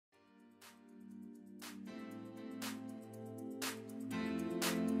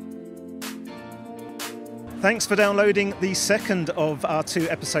Thanks for downloading the second of our 2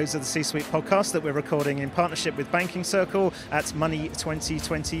 episodes of the C-Suite podcast that we're recording in partnership with Banking Circle at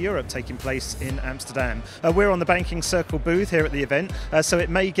Money20 Europe, taking place in Amsterdam. We're on the Banking Circle booth here at the event, so it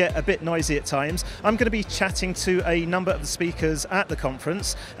may get a bit noisy at times. I'm going to be chatting to a number of the speakers at the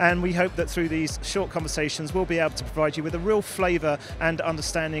conference, and we hope that through these short conversations we'll be able to provide you with a real flavour and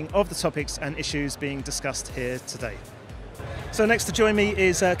understanding of the topics and issues being discussed here today. So next to join me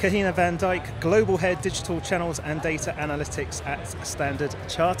is Kahina van Dyke, Global Head Digital Channels and Data Analytics at Standard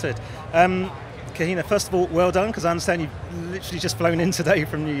Chartered. Kahina, first of all, well done, because I understand you've literally just flown in today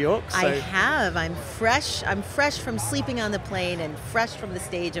from New York. So. I have. I'm fresh. I'm fresh from sleeping on the plane and fresh from the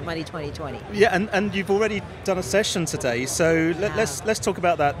stage at Money20. Yeah, and you've already done a session today, so let's talk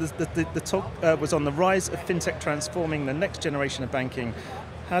about that. The talk was on the rise of fintech transforming the next generation of banking.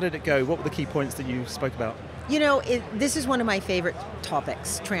 How did it go? What were the key points that you spoke about? You know, this is one of my favorite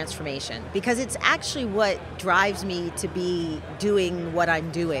topics, transformation, because it's actually what drives me to be doing what I'm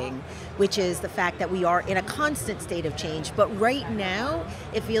doing, which is the fact that we are in a constant state of change. But right now,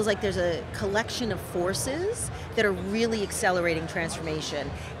 it feels like there's a collection of forces that are really accelerating transformation.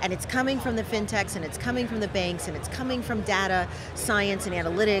 And it's coming from the fintechs, and it's coming from the banks, and it's coming from data science and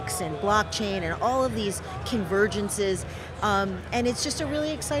analytics and blockchain and all of these convergences. And it's just a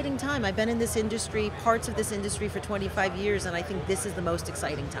really exciting time. I've been in this industry, parts of this industry for 25 years, and I think this is the most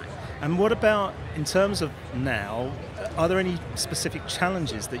exciting time. And what about, in terms of now, are there any specific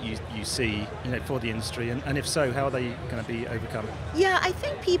challenges that you see for the industry? And if so, how are they going to be overcome? Yeah, I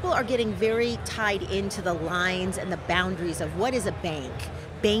think people are getting very tied into the lines and the boundaries of what is a bank,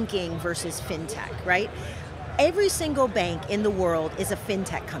 banking versus fintech, right? Every single bank in the world is a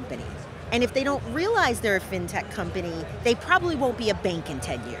fintech company. And if they don't realize they're a fintech company, they probably won't be a bank in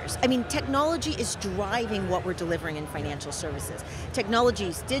 10 years. I mean, technology is driving what we're delivering in financial services. Technology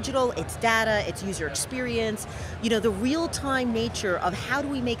is digital, it's data, it's user experience. The real-time nature of how do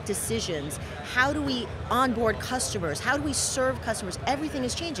we make decisions, how do we onboard customers, how do we serve customers, everything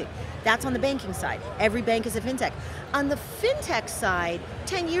is changing. That's on the banking side. Every bank is a fintech. On the fintech side,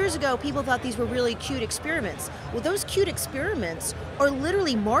 10 years ago, people thought these were really cute experiments. Well, those cute experiments are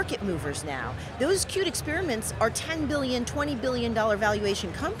literally market movers now. Those cute experiments are $10 billion, $20 billion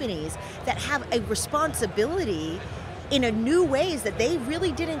valuation companies that have a responsibility in a new ways that they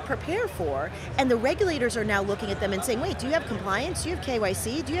really didn't prepare for, and the regulators are now looking at them and saying, wait, do you have compliance? Do you have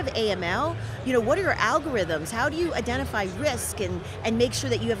KYC? Do you have AML? What are your algorithms? How do you identify risk and make sure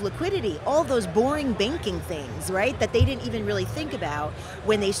that you have liquidity? All those boring banking things, right, that they didn't even really think about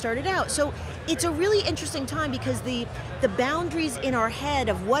when they started out. So it's a really interesting time because the boundaries in our head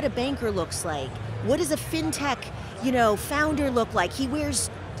of what a banker looks like, what does a fintech founder look like? He wears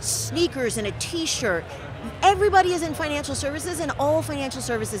sneakers and a t-shirt. Everybody is in financial services, and all financial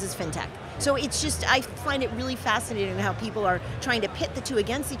services is fintech. So it's just, I find it really fascinating how people are trying to pit the two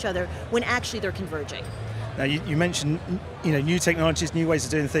against each other when actually they're converging. Now you mentioned new technologies, new ways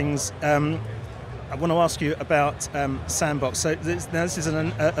of doing things. I want to ask you about Sandbox. So this is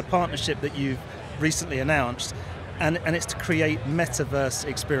a partnership that you've recently announced, and it's to create metaverse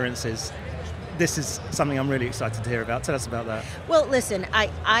experiences. This is something I'm really excited to hear about. Tell us about that. Well, listen,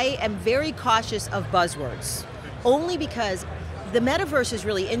 I am very cautious of buzzwords, only because the metaverse is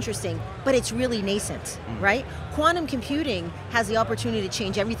really interesting, but it's really nascent, right? Quantum computing has the opportunity to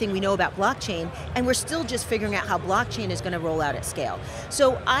change everything we know about blockchain, and we're still just figuring out how blockchain is going to roll out at scale.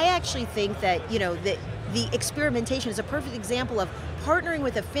 So I actually think that the experimentation is a perfect example of partnering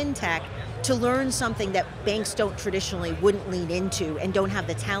with a fintech to learn something that banks wouldn't lean into and don't have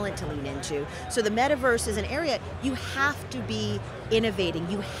the talent to lean into. So the metaverse is an area you have to be innovating,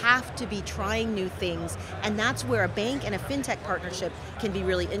 you have to be trying new things, and that's where a bank and a fintech partnership can be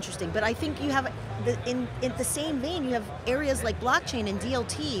really interesting. But I think you have, in the same vein, you have areas like blockchain and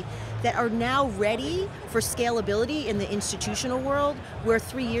DLT that are now ready for scalability in the institutional world, where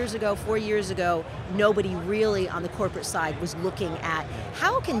 3 years ago, 4 years ago, nobody really on the corporate side was looking at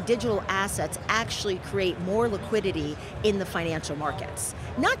how can digital assets actually create more liquidity in the financial markets.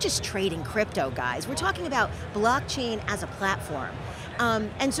 Not just trading crypto, guys. We're talking about blockchain as a platform.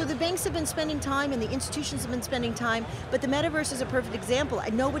 And so the banks have been spending time and the institutions have been spending time, but the metaverse is a perfect example.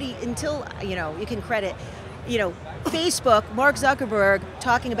 Nobody, until, you can credit, Facebook, Mark Zuckerberg,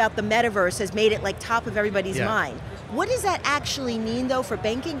 talking about the metaverse has made it like top of everybody's mind. What does that actually mean, though, for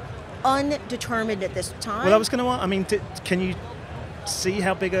banking? Undetermined at this time. Well, I was going to ask, can you see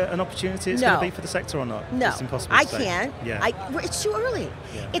how big an opportunity it's going to be for the sector or not? No, it's impossible I to say. Can't. Yeah. It's too early.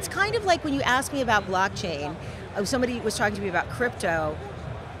 Yeah. It's kind of like when you ask me about blockchain, somebody was talking to me about crypto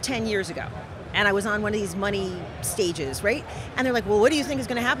 10 years ago. and I was on one of these money stages, right? And they're like, well, what do you think is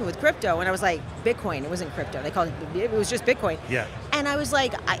going to happen with crypto? And I was like, Bitcoin. It wasn't crypto. They called it was just Bitcoin. Yeah. And I was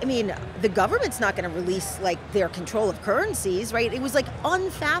like, I mean, the government's not going to release like their control of currencies, right? It was like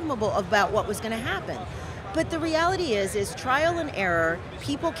unfathomable about what was going to happen. But the reality is trial and error,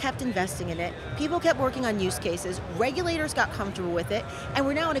 people kept investing in it, people kept working on use cases, regulators got comfortable with it, and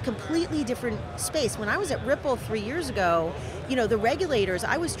we're now in a completely different space. When I was at Ripple 3 years ago, you know, the regulators,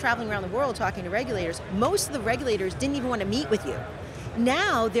 I was traveling around the world talking to regulators, most of the regulators didn't even want to meet with you.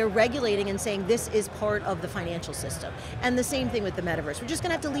 Now they're regulating and saying this is part of the financial system. And the same thing with the metaverse. We're just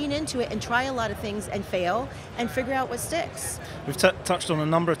going to have to lean into it and try a lot of things and fail and figure out what sticks. We've touched on a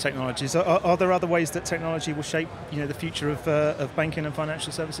number of technologies. Are there other ways that technology will shape, you know, the future of banking and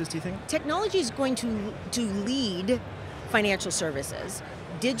financial services, do you think? Technology is going to lead financial services.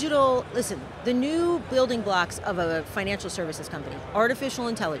 Digital, listen, the new building blocks of a financial services company, artificial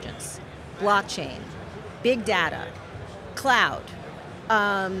intelligence, blockchain, big data, cloud,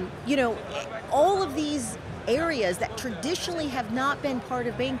 you know, all of these areas that traditionally have not been part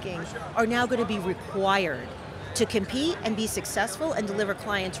of banking are now going to be required to compete and be successful and deliver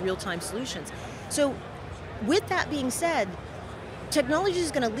clients real-time solutions. So with that being said, technology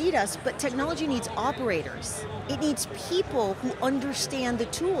is going to lead us, but technology needs operators. It needs people who understand the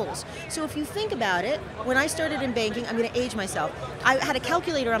tools. So if you think about it, when I started in banking, I'm going to age myself, I had a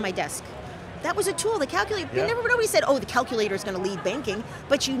calculator on my desk. That was a tool, the calculator. Yeah. Nobody said, oh, the calculator is going to lead banking,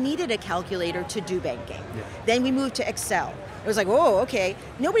 but you needed a calculator to do banking. Yeah. Then we moved to Excel. It was like, oh, okay.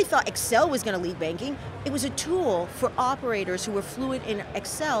 Nobody thought Excel was going to lead banking. It was a tool for operators who were fluent in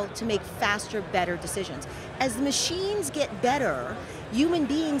Excel to make faster, better decisions. As the machines get better, human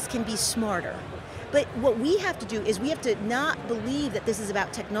beings can be smarter. But what we have to do is we have to not believe that this is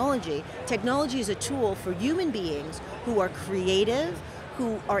about technology. Technology is a tool for human beings who are creative,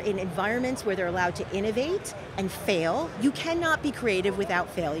 who are in environments where they're allowed to innovate and fail. You cannot be creative without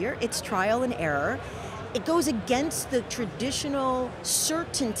failure. It's trial and error. It goes against the traditional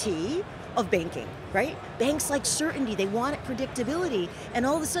certainty of banking, right? Banks like certainty, they want predictability, and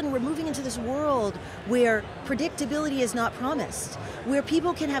all of a sudden we're moving into this world where predictability is not promised, where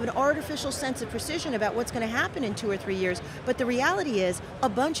people can have an artificial sense of precision about what's going to happen in 2 or 3 years, but the reality is a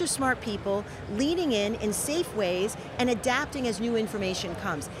bunch of smart people leaning in safe ways and adapting as new information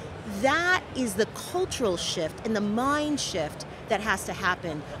comes. That is the cultural shift and the mind shift that has to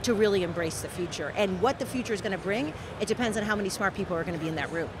happen to really embrace the future. And what the future is going to bring, it depends on how many smart people are going to be in that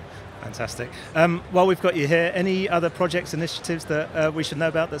room. Fantastic. While we've got you here, any other projects, initiatives that we should know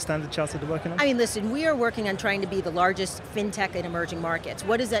about that Standard Chartered are working on? I mean, listen, we are working on trying to be the largest fintech in emerging markets.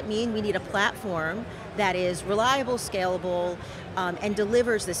 What does that mean? We need a platform that is reliable, scalable, and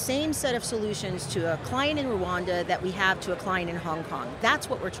delivers the same set of solutions to a client in Rwanda that we have to a client in Hong Kong. That's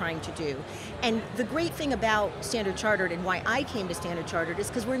what we're trying to do. And the great thing about Standard Chartered and why I came to Standard Chartered is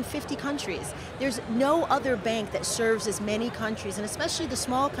because we're in 50 countries. There's no other bank that serves as many countries, and especially the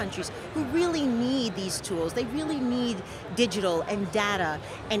small countries who really need these tools. They really need digital and data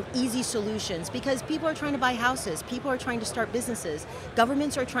and easy solutions because people are trying to buy houses, people are trying to start businesses,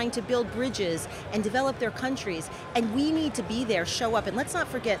 governments are trying to build bridges and develop their countries, and we need to be there, show up. And let's not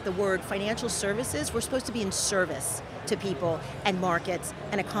forget the word financial services. We're supposed to be in service to people and markets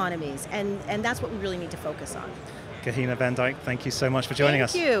and economies, and that's what we really need to focus on. Kahina van Dyke, thank you so much for joining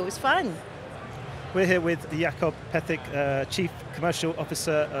us. Thank you, it was fun. We're here with Jakob Pethick, Chief Commercial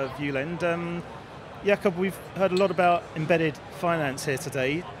Officer of YouLend. Jakob, we've heard a lot about embedded finance here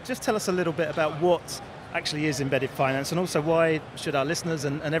today. Just tell us a little bit about what actually is embedded finance, and also why should our listeners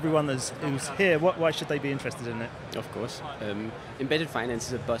and everyone who's here, why should they be interested in it? Of course. Embedded finance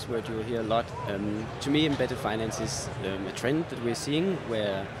is a buzzword you'll hear a lot. To me, embedded finance is a trend that we're seeing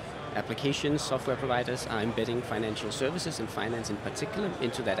where applications, software providers are embedding financial services and finance in particular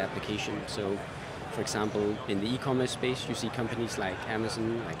into that application. So, for example, in the e-commerce space, you see companies like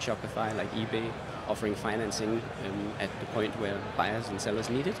Amazon, like Shopify, like eBay, offering financing at the point where buyers and sellers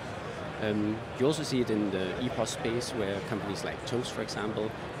need it. You also see it in the EPOS space where companies like Toast, for example,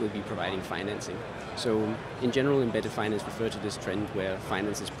 will be providing financing. So in general, embedded finance refer to this trend where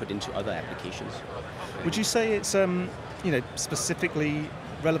finance is put into other applications. Would you say it's specifically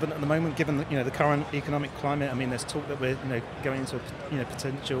relevant at the moment, given the current economic climate? I mean, there's talk that we're going into a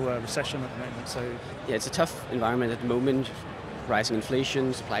potential recession at the moment. So yeah, it's a tough environment at the moment. Rising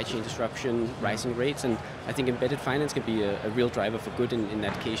inflation, supply chain disruption, rising rates, and I think embedded finance can be a real driver for good in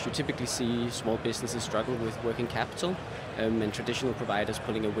that case. You typically see small businesses struggle with working capital and traditional providers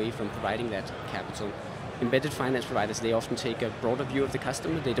pulling away from providing that capital. embedded finance providers, they often take a broader view of the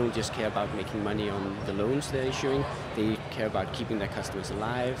customer. They don't just care about making money on the loans they're issuing. They care about keeping their customers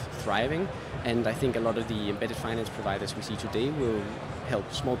alive, thriving. And I think a lot of the embedded finance providers we see today will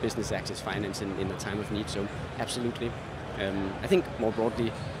help small business access finance in a time of need. So absolutely. I think more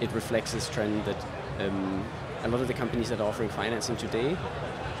broadly, it reflects this trend that a lot of the companies that are offering financing today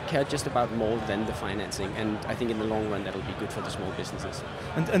care just about more than the financing, and I think in the long run that'll be good for the small businesses.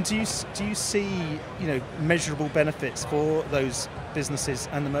 And do you see measurable benefits for those businesses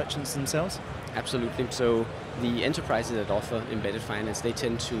and the merchants themselves? Absolutely. So the enterprises that offer embedded finance, they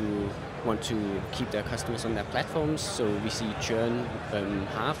tend to want to keep their customers on their platforms. So we see churn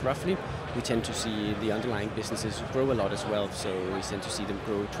half roughly. We tend to see the underlying businesses grow a lot as well. So we tend to see them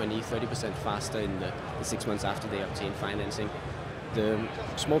grow 20-30% faster in the 6 months after they obtain financing. The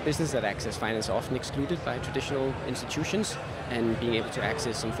small business that access finance are often excluded by traditional institutions, and being able to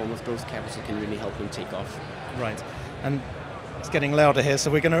access some form of growth capital can really help them take off. Right, and it's getting louder here, so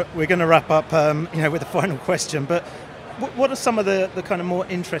we're going to wrap up, with a final question. But what are some of the kind of more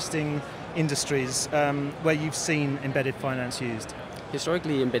interesting industries where you've seen embedded finance used?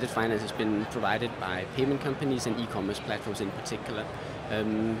 Historically, embedded finance has been provided by payment companies and e-commerce platforms in particular.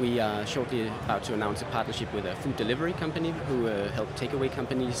 We are shortly about to announce a partnership with a food delivery company who help takeaway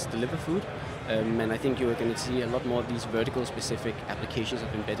companies deliver food. And I think you're going to see a lot more of these vertical-specific applications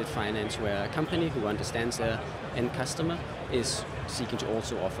of embedded finance where a company who understands their end customer is seeking to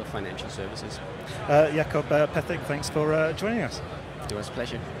also offer financial services. Jakob, Pethick, thanks for joining us. It was a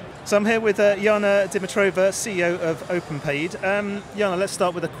pleasure. So I'm here with Iana Dimitrova, CEO of OpenPayd. Iana, let's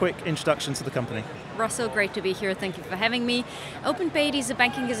start with a quick introduction to the company. Russell, great to be here. Thank you for having me. OpenPayd is a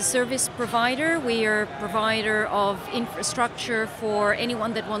banking-as-a-service provider. We are a provider of infrastructure for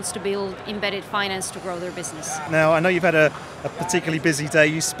anyone that wants to build embedded finance to grow their business. Now, I know you've had a particularly busy day.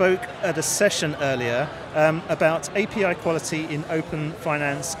 You spoke at a session earlier about API quality in open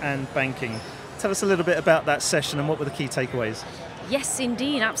finance and banking. Tell us a little bit about that session and what were the key takeaways? Yes,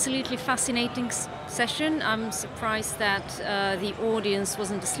 indeed. Absolutely fascinating session. I'm surprised that the audience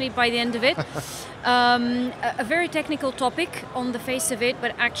wasn't asleep by the end of it. A very technical topic on the face of it,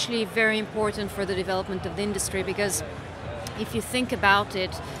 but actually very important for the development of the industry, because if you think about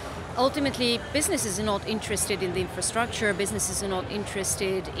it, ultimately, businesses are not interested in the infrastructure, businesses are not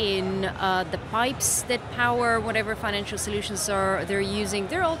interested in the pipes that power whatever financial solutions they're using.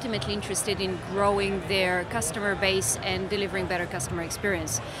 They're ultimately interested in growing their customer base and delivering better customer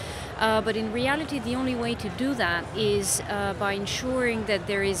experience. But in reality, the only way to do that is by ensuring that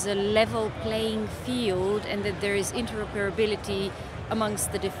there is a level playing field and that there is interoperability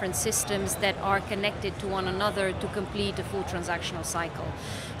amongst the different systems that are connected to one another to complete a full transactional cycle.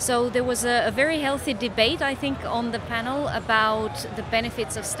 So there was a very healthy debate, I think, on the panel about the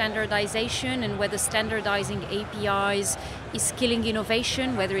benefits of standardization and whether standardizing APIs is killing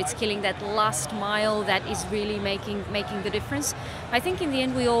innovation, whether it's killing that last mile that is really making the difference. I think in the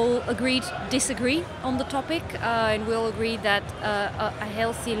end we all disagree on the topic, and we all agree that a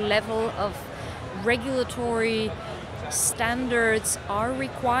healthy level of regulatory standards are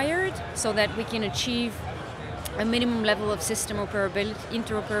required so that we can achieve a minimum level of system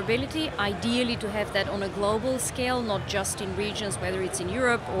interoperability, ideally to have that on a global scale, not just in regions, whether it's in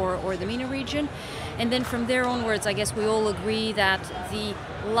Europe or the MENA region. And then from there onwards, I guess we all agree that the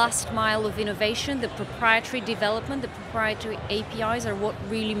last mile of innovation, the proprietary development, the proprietary APIs are what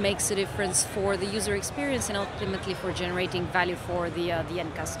really makes a difference for the user experience and ultimately for generating value for the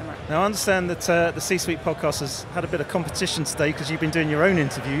end customer. Now I understand that the C-Suite podcast has had a bit of competition today because you've been doing your own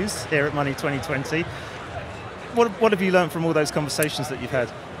interviews here at Money20. What have you learned from all those conversations that you've had?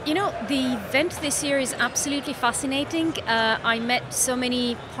 You know, the event this year is absolutely fascinating. I met so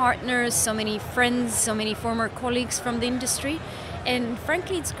many partners, so many friends, so many former colleagues from the industry. And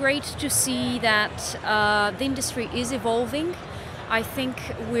frankly, it's great to see that the industry is evolving. I think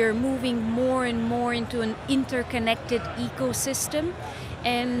we're moving more and more into an interconnected ecosystem.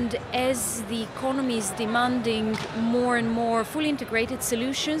 And as the economy is demanding more and more fully integrated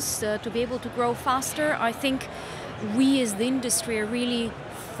solutions to be able to grow faster, I think we as the industry are really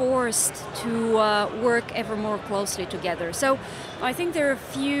forced to work ever more closely together. So I think there are a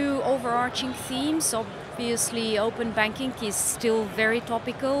few overarching themes. Obviously, open banking is still very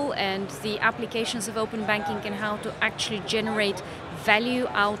topical, and the applications of open banking and how to actually generate value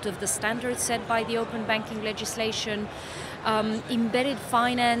out of the standards set by the open banking legislation. Embedded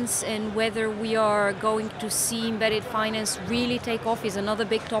finance and whether we are going to see embedded finance really take off is another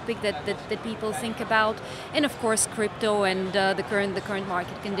big topic that people think about, and of course crypto and the current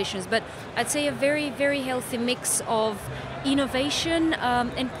market conditions. But I'd say a very, very healthy mix of innovation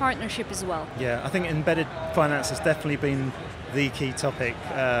and partnership as well. Yeah, I think embedded finance has definitely been the key topic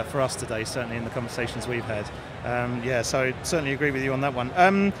for us today, certainly in the conversations we've had. Yeah, so certainly agree with you on that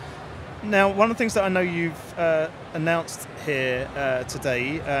one. Now, one of the things that I know you've announced here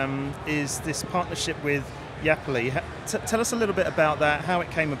today is this partnership with Yapily. Tell us a little bit about that, how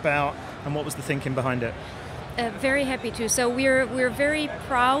it came about, and what was the thinking behind it? Very happy to. So we're very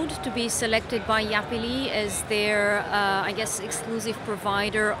proud to be selected by Yapily as their, I guess, exclusive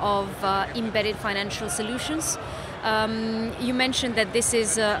provider of embedded financial solutions. You mentioned that this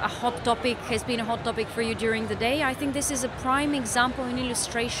is a hot topic, has been a hot topic for you during the day. I think this is a prime example and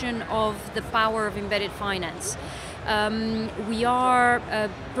illustration of the power of embedded finance. We are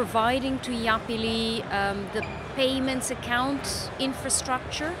providing to Yapily the payments account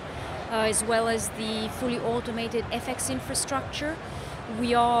infrastructure, as well as the fully automated FX infrastructure.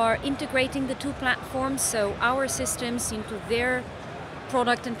 We are integrating the two platforms, so our systems into their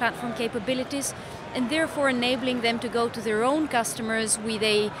product and platform capabilities, and therefore enabling them to go to their own customers with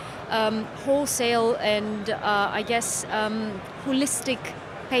a wholesale and I guess holistic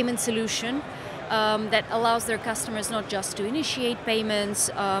payment solution that allows their customers not just to initiate payments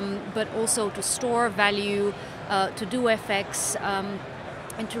but also to store value, to do FX,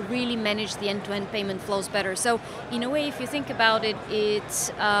 and to really manage the end-to-end payment flows better. So in a way, if you think about it,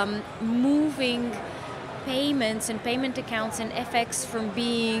 it's moving payments and payment accounts and FX from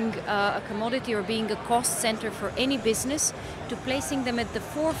being a commodity or being a cost center for any business to placing them at the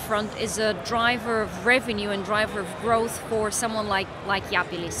forefront is a driver of revenue and driver of growth for someone like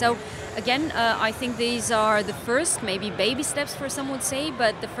Yapily. So again, I think these are the first, maybe baby steps for some would say,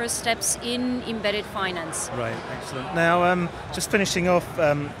 but the first steps in embedded finance. Right, excellent. Now, just finishing off,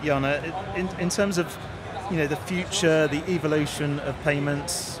 Iana, in terms of the future, the evolution of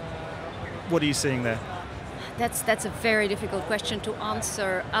payments, what are you seeing there? That's a very difficult question to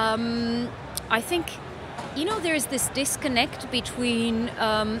answer. I think, there's this disconnect between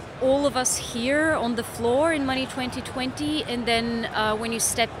all of us here on the floor in Money 2020 and then when you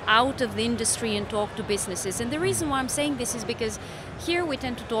step out of the industry and talk to businesses. And the reason why I'm saying this is because here we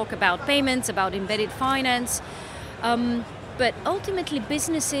tend to talk about payments, about embedded finance, but ultimately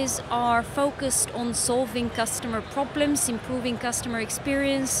businesses are focused on solving customer problems, improving customer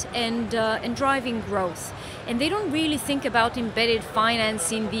experience, and driving growth. And they don't really think about embedded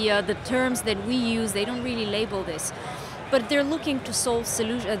finance in the terms that we use. They don't really label this, but they're looking to solve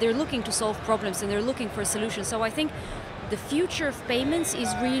they're looking to solve problems, and they're looking for solutions. So I think the future of payments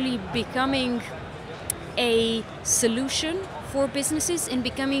is really becoming a solution for businesses and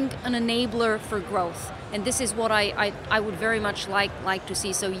becoming an enabler for growth. And this is what I would very much like to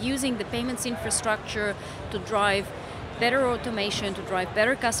see. So using the payments infrastructure to drive better automation, to drive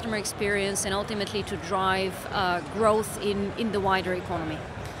better customer experience, and ultimately to drive growth in the wider economy.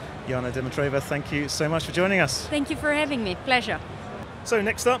 Iana Dimitrova, thank you so much for joining us. Thank you for having me. Pleasure. So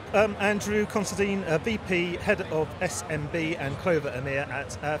next up, Andrew Considine, VP, Head of SMB and Clover EMEA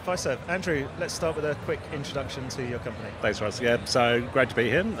at Fiserv. Andrew, let's start with a quick introduction to your company. Thanks, Russ. Yeah, so great to be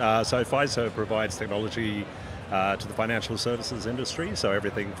here. So Fiserv provides technology to the financial services industry, so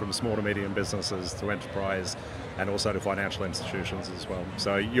everything from small to medium businesses to enterprise and also to financial institutions as well.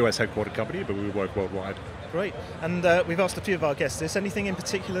 So US headquartered company, but we work worldwide. Great. And we've asked a few of our guests this. Anything in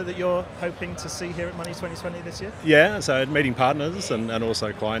particular that you're hoping to see here at Money 2020 this year? Yeah, so meeting partners and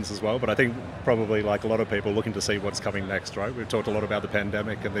also clients as well, but I think probably like a lot of people looking to see what's coming next, right? We've talked a lot about the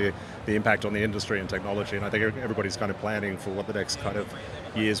pandemic and the impact on the industry and technology, and I think everybody's kind of planning for what the next kind of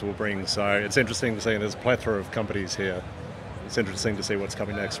years will bring. So it's interesting to see, and there's a plethora of companies here. It's interesting to see what's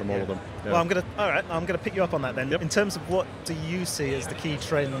coming next from all of them. Yeah. Well, I'm gonna pick you up on that then. Yep. In terms of what do you see as the key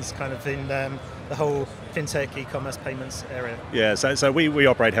trends kind of in the whole fintech, e-commerce, payments area? Yeah, so we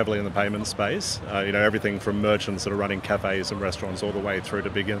operate heavily in the payment space. Everything from merchants that are running cafes and restaurants all the way through to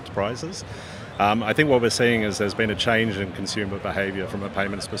big enterprises. I think what we're seeing is there's been a change in consumer behavior from a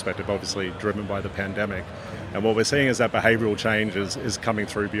payments perspective, obviously driven by the pandemic. And what we're seeing is that behavioral change is coming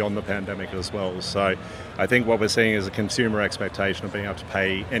through beyond the pandemic as well. So I think what we're seeing is a consumer expectation of being able to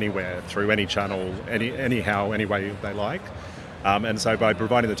pay anywhere, through any channel, anyhow, any way they like. And so by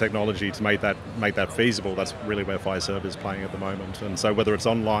providing the technology to make that feasible, that's really where Fiserv is playing at the moment. And so whether it's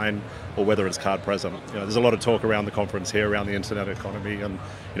online or whether it's card present, there's a lot of talk around the conference here around the internet economy and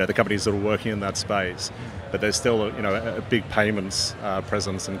the companies that are working in that space. But there's still a big payments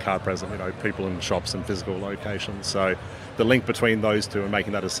presence and card present, people in shops and physical locations. So the link between those two and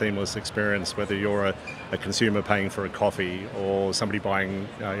making that a seamless experience, whether you're a consumer paying for a coffee or somebody buying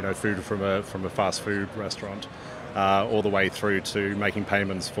food from a fast food restaurant, all the way through to making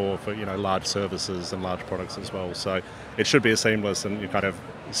payments for large services and large products as well. So it should be a seamless and kind of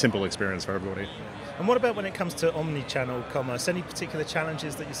simple experience for everybody. And what about when it comes to omni-channel commerce? Any particular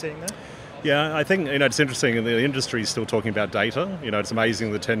challenges that you're seeing there? Yeah, I think it's interesting. The industry is still talking about data. It's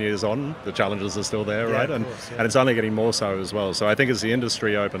amazing that 10 years on, the challenges are still there, right? And it's only getting more so as well. So I think as the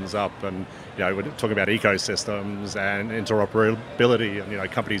industry opens up, and we're talking about ecosystems and interoperability,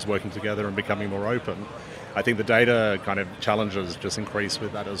 and companies working together and becoming more open, I think the data kind of challenges just increase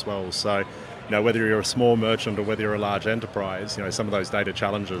with that as well. So, whether you're a small merchant or whether you're a large enterprise, some of those data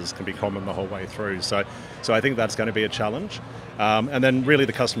challenges can be common the whole way through. So I think that's going to be a challenge. And then really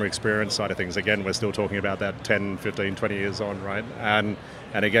the customer experience side of things, again, we're still talking about that 10, 15, 20 years on, right? And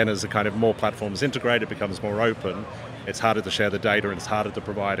again, as the kind of more platforms integrate, it becomes more open. It's harder to share the data and it's harder to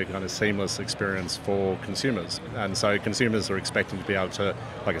provide a kind of seamless experience for consumers. And so consumers are expecting to be able to,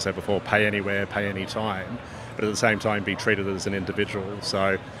 like I said before, pay anywhere, pay any time, but at the same time be treated as an individual.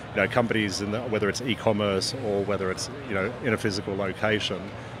 So, companies, whether it's e-commerce or whether it's, in a physical location,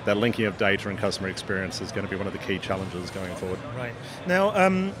 that linking of data and customer experience is going to be one of the key challenges going forward. Right.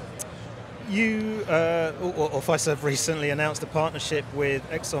 Now, you or Fiserv recently announced a partnership with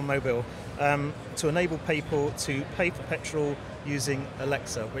ExxonMobil to enable people to pay for petrol using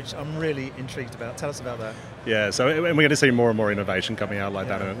Alexa, which I'm really intrigued about. Tell us about that. Yeah, so we're going to see more and more innovation coming out like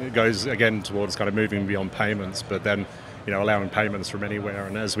that, and it goes again towards kind of moving beyond payments, but then allowing payments from anywhere.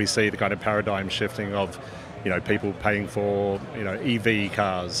 And as we see the kind of paradigm shifting of people paying for EV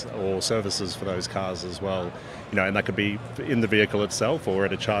cars or services for those cars as well, and that could be in the vehicle itself or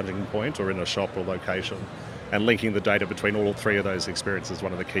at a charging point or in a shop or location. And linking the data between all three of those experiences is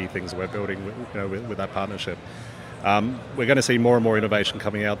one of the key things we're building with that partnership. We're going to see more and more innovation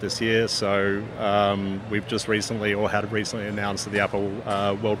coming out this year. So we've just recently announced at the Apple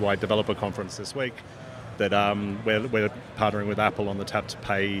Worldwide Developer Conference this week that we're partnering with Apple on the Tap to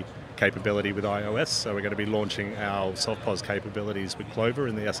Pay capability with iOS. So we're going to be launching our SoftPOS capabilities with Clover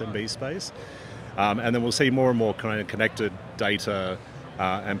in the SMB space. And then we'll see more and more kind of connected data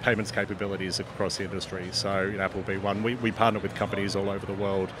and payments capabilities across the industry. So Apple will be one. We partner with companies all over the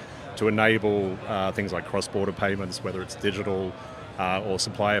world to enable things like cross-border payments, whether it's digital or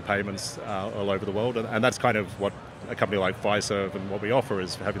supplier payments all over the world. And that's kind of what a company like Fiserv and what we offer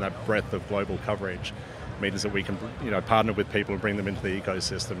is having that breadth of global coverage. Means that we can partner with people and bring them into the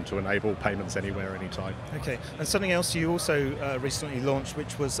ecosystem to enable payments anywhere, anytime. Okay, and something else you also recently launched,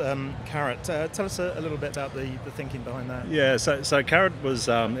 which was Carrot. Tell us a little bit about the thinking behind that. Yeah, so Carrot was,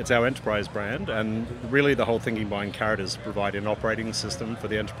 it's our enterprise brand, and really the whole thinking behind Carrot is to provide an operating system for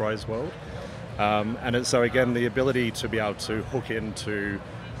the enterprise world. So again, the ability to be able to hook into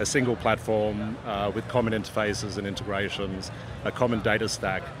a single platform with common interfaces and integrations, a common data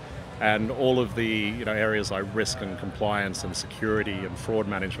stack, and all of the areas like risk and compliance and security and fraud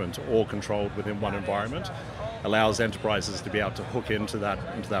management all controlled within one environment allows enterprises to be able to hook into that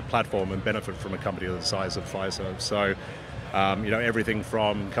platform and benefit from a company of the size of Fiserv. So everything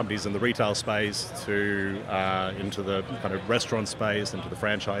from companies in the retail space to into the kind of restaurant space, into the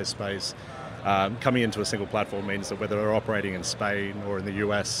franchise space. Coming into a single platform means that whether they're operating in Spain or in the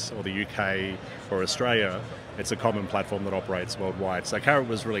US or the UK or Australia, it's a common platform that operates worldwide. So Carrot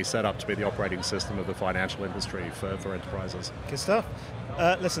was really set up to be the operating system of the financial industry for enterprises. Good stuff.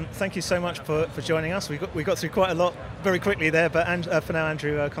 Listen, thank you so much for joining us. We got through quite a lot very quickly there, but for now,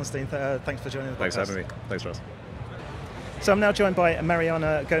 Andrew, Considine, thanks for joining the podcast. Thanks for having me. Thanks, Ross. So I'm now joined by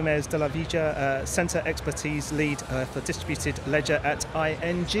Mariana Gomez de la Villa, Centre Expertise Lead for Distributed Ledger at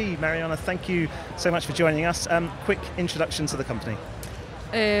ING. Mariana, thank you so much for joining us. Quick introduction to the company.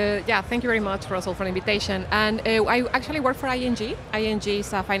 Thank you very much, Russell, for the invitation. And I actually work for ING. ING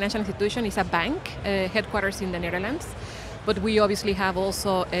is a financial institution, it's a bank, headquarters in the Netherlands. But we obviously have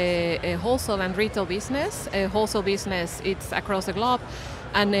also a wholesale and retail business. A wholesale business, it's across the globe.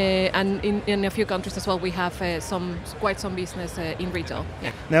 And in a few countries as well, we have quite some business in retail.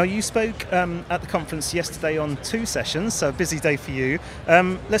 Yeah. Now, you spoke at the conference yesterday on 2 sessions, so a busy day for you.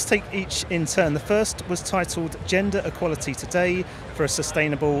 Let's take each in turn. The first was titled Gender Equality Today for a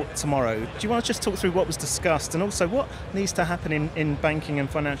Sustainable Tomorrow. Do you want to just talk through what was discussed and also what needs to happen in banking and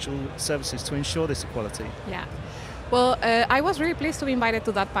financial services to ensure this equality? Yeah. Well, I was really pleased to be invited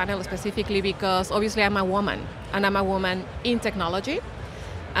to that panel specifically because obviously I'm a woman, and I'm a woman in technology.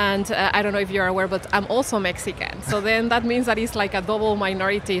 And I don't know if you're aware, but I'm also Mexican. So then that means that it's like a double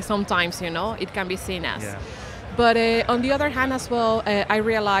minority sometimes, it can be seen as. Yeah. But on the other hand as well, I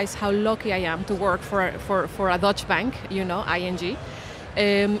realize how lucky I am to work for a Dutch bank, ING.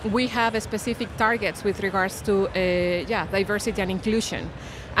 We have specific targets with regards to diversity and inclusion.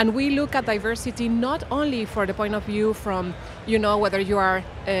 And we look at diversity not only for the point of view from, whether you are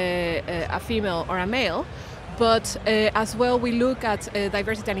a female or a male, but as well we look at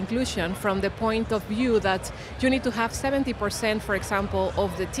diversity and inclusion from the point of view that you need to have 70%, for example,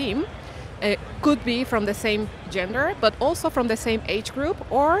 of the team could be from the same gender, but also from the same age group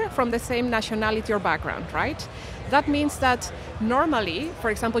or from the same nationality or background, right? That means that normally, for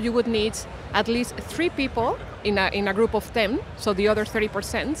example, you would need at least 3 people in a group of 10, so the other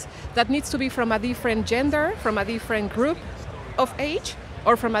 30%, that needs to be from a different gender, from a different group of age,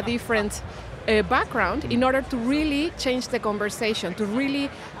 or from a different background in order to really change the conversation, to really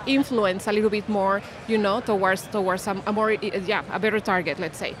influence a little bit more, towards a better target,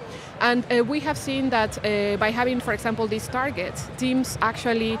 let's say. And we have seen that by having, for example, these targets, teams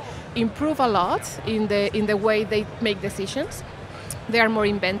actually improve a lot in the way they make decisions. They are more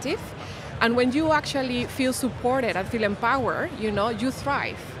inventive. And when you actually feel supported and feel empowered, you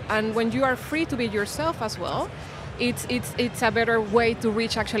thrive. And when you are free to be yourself as well, it's a better way to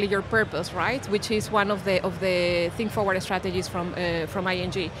reach actually your purpose, right? Which is one of the think forward strategies from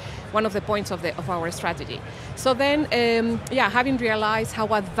ING, one of the points of our strategy. So then, having realized how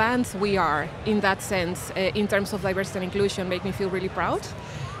advanced we are in that sense in terms of diversity and inclusion, make me feel really proud.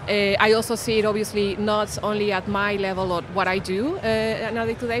 I also see it obviously not only at my level of what I do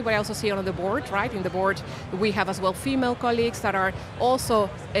today, but I also see it on the board, right? In the board, we have as well female colleagues that are also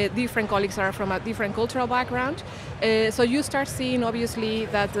different colleagues that are from a different cultural background. So you start seeing obviously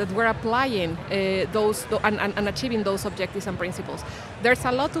that we're applying those and achieving those objectives and principles. There's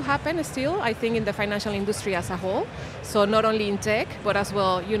a lot to happen still, I think, in the financial industry as a whole. So not only in tech, but as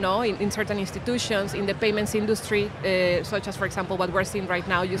well, in certain institutions, in the payments industry, such as, for example, what we're seeing right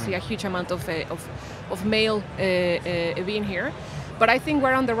now. You see a huge amount of male being here. But I think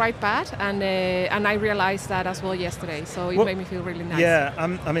we're on the right path, and I realized that as well yesterday. So it made me feel really nice. Yeah, I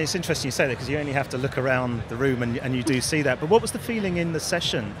mean, it's interesting you say that because you only have to look around the room and you do see that. But what was the feeling in the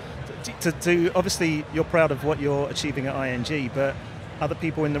session? To obviously, you're proud of what you're achieving at ING, but other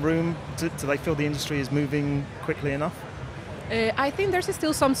people in the room, do they feel the industry is moving quickly enough? I think there's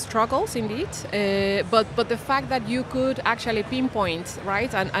still some struggles indeed, but the fact that you could actually pinpoint,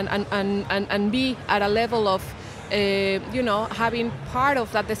 right, and be at a level of having part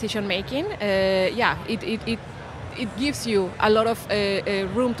of that decision making, it gives you a lot of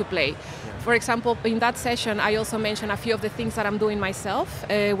room to play. For example, in that session, I also mentioned a few of the things that I'm doing myself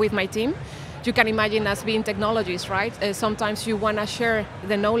with my team. You can imagine us being technologists, right? Sometimes you want to share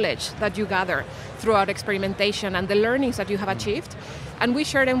the knowledge that you gather throughout experimentation and the learnings that you have achieved, and we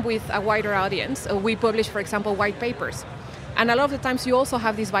share them with a wider audience. We publish, for example, white papers. And a lot of the times you also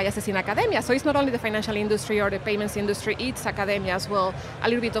have these biases in academia. So it's not only the financial industry or the payments industry, it's academia as well. A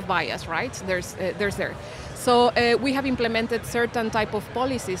little bit of bias, right? There's there. So we have implemented certain type of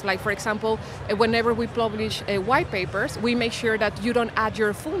policies. Like, for example, whenever we publish white papers, we make sure that you don't add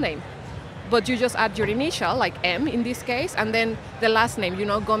your full name, but you just add your initial, like M in this case, and then the last name,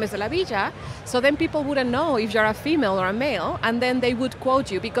 Gomez de la Villa. So then people wouldn't know if you're a female or a male, and then they would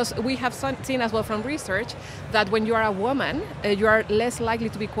quote you, because we have seen as well from research that when you are a woman, you are less likely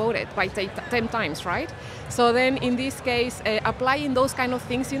to be quoted by 10 times, right? So then in this case, applying those kind of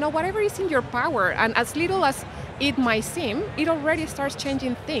things, whatever is in your power, and as little as it might seem, it already starts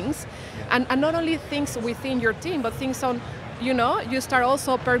changing things, and not only things within your team, but things on, you start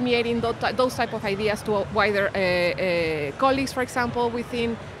also permeating those type of ideas to wider colleagues, for example,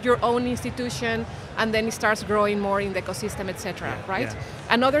 within your own institution, and then it starts growing more in the ecosystem, etc. Right?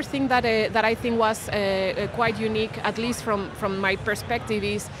 Yeah. Another thing that I think was quite unique, at least from my perspective,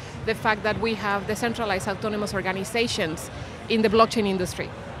 is the fact that we have decentralized autonomous organizations in the blockchain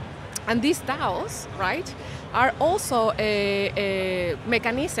industry. And these DAOs, right, are also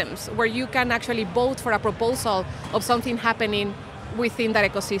mechanisms where you can actually vote for a proposal of something happening within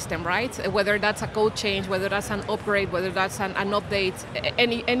that ecosystem, right? Whether that's a code change, whether that's an upgrade, whether that's an update,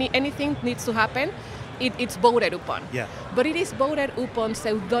 anything needs to happen, it's voted upon. Yeah. But it is voted upon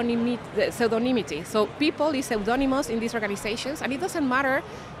pseudonymity. So people is pseudonymous in these organizations, and it doesn't matter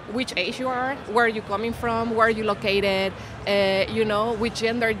which age you are, where you're coming from, where you're located, which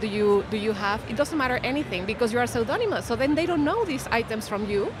gender do you have. It doesn't matter anything because you are pseudonymous. So then they don't know these items from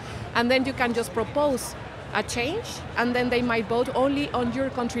you, and then you can just propose a change, and then they might vote only on your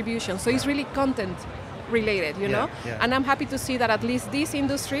contribution. So it's really content related, you know? Yeah. And I'm happy to see that at least this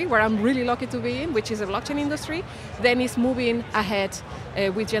industry, where I'm really lucky to be in, which is the blockchain industry, then is moving ahead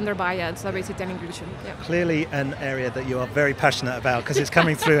with gender bias, diversity and inclusion. Yeah. Clearly an area that you are very passionate about, because it's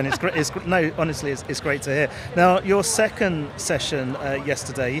coming through, and it's great. No, honestly, it's great to hear. Now, your second session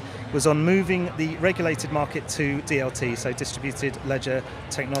yesterday was on moving the regulated market to DLT, so distributed ledger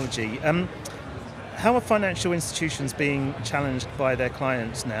technology. How are financial institutions being challenged by their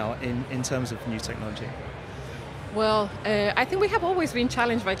clients now in terms of new technology? Well, I think we have always been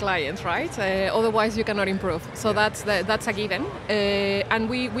challenged by clients, right? Otherwise, you cannot improve. So that's a given. And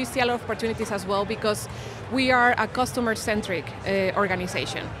we see a lot of opportunities as well, because we are a customer-centric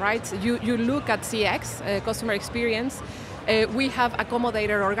organization, right? You look at CX, customer experience. We have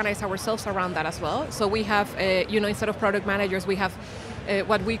accommodated or organized ourselves around that as well. So we have, instead of product managers, we have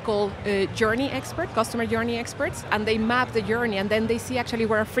what we call journey expert, customer journey experts, and they map the journey, and then they see actually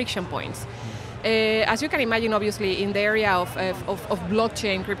where are friction points. As you can imagine, obviously, in the area of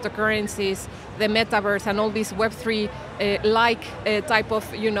blockchain, cryptocurrencies, the metaverse, and all these Web3 type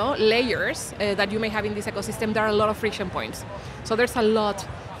of layers that you may have in this ecosystem, there are a lot of friction points. So there's a lot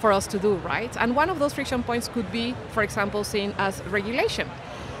for us to do, right? And one of those friction points could be, for example, seen as regulation.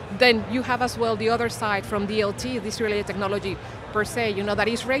 Then you have as well the other side from DLT, this related technology per se, that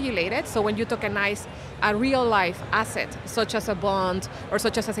is regulated. So when you tokenize a real life asset, such as a bond or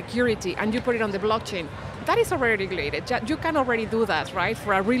such as a security, and you put it on the blockchain, that is already regulated. You can already do that, right,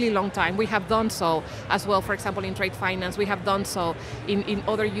 for a really long time. We have done so as well, for example, in trade finance. We have done so in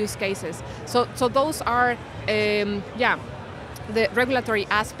other use cases. So those are, the regulatory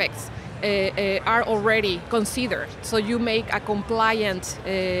aspects are already considered. So you make a compliant,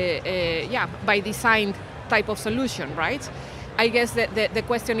 by design type of solution, right? I guess the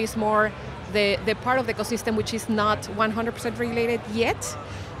question is more the part of the ecosystem which is not 100% regulated yet.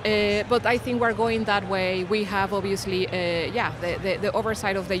 But I think we're going that way. We have obviously, the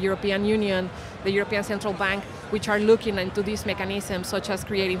oversight of the European Union, the European Central Bank, which are looking into these mechanisms, such as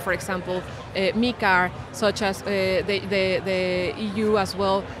creating, for example, MiCAR, such as the EU as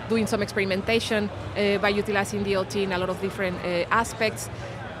well, doing some experimentation by utilizing DLT in a lot of different aspects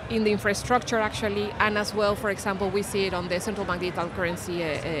in the infrastructure, actually, and as well, for example, we see it on the central bank digital currency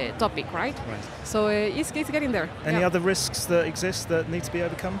topic, right? So it's getting there. Any other risks that exist that need to be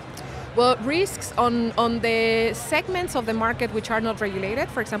overcome? Well, risks on the segments of the market which are not regulated,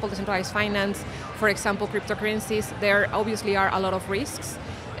 for example, decentralized finance, for example, cryptocurrencies, there obviously are a lot of risks.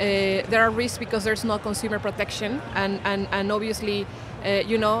 There are risks because there's no consumer protection, and obviously,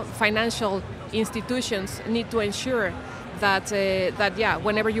 financial institutions need to ensure that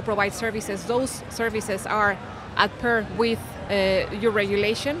whenever you provide services, those services are at par with your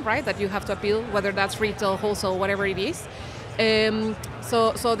regulation, right? That you have to appeal, whether that's retail, wholesale, whatever it is.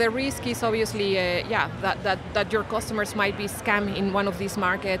 So the risk is obviously, that your customers might be scammed in one of these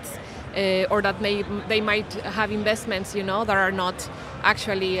markets, or that they might have investments, that are not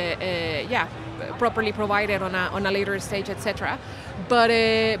actually, properly provided on a later stage, etc. But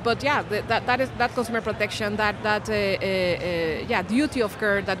that consumer protection, that duty of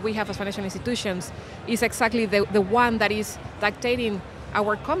care that we have as financial institutions is exactly the one that is dictating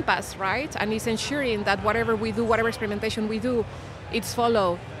our compass, right? And is ensuring that whatever we do, whatever experimentation we do, it's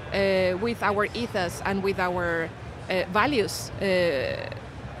followed with our ethos and with our values.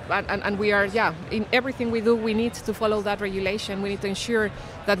 And we are, in everything we do, we need to follow that regulation. We need to ensure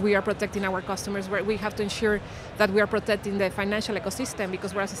that we are protecting our customers. We have to ensure that we are protecting the financial ecosystem,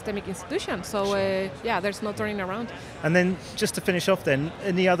 because we're a systemic institution. So, there's no turning around. And then, just to finish off then,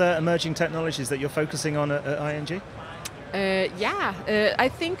 any other emerging technologies that you're focusing on at ING? I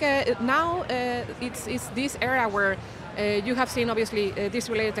think now it's this era where you have seen obviously this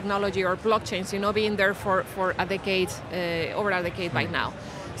related technology or blockchains, being there for a decade, over a decade by now.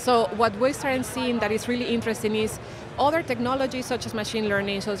 So what we start seeing that is really interesting is other technologies such as machine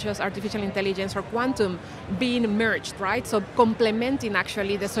learning, such as artificial intelligence or quantum being merged, right? So complementing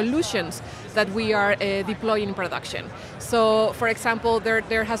actually the solutions that we are deploying in production. So for example,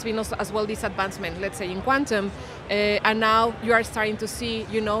 there has been also as well this advancement, let's say in quantum, and now you are starting to see,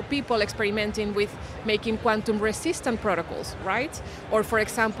 people experimenting with making quantum resistant protocols, right? Or for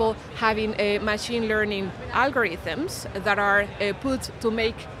example, having machine learning algorithms that are put to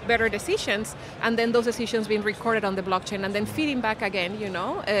make better decisions, and then those decisions being recorded on the blockchain and then feeding back again,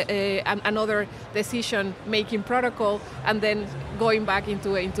 another decision-making protocol, and then going back into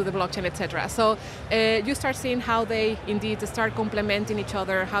the blockchain, etc. So you start seeing how they indeed start complementing each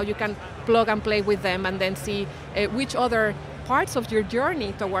other, how you can plug and play with them, and then see which other parts of your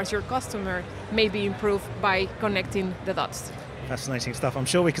journey towards your customer may be improved by connecting the dots. Fascinating stuff. I'm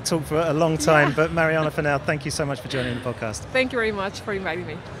sure we could talk for a long time, but Mariana, for now, thank you so much for joining the podcast. Thank you very much for inviting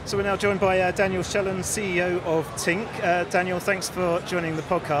me. So we're now joined by Daniel Kjellén, CEO of Tink. Daniel, thanks for joining the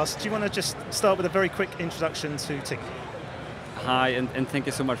podcast. Do you want to just start with a very quick introduction to Tink? Hi, and thank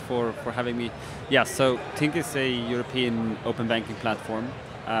you so much for having me. Yeah, so Tink is a European open banking platform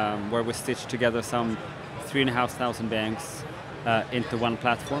where we stitch together some 3,500 banks into one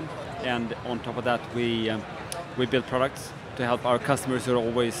platform. And on top of that, we build products to help our customers who are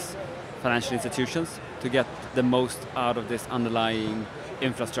always financial institutions to get the most out of this underlying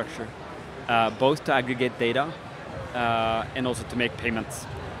infrastructure, both to aggregate data and also to make payments.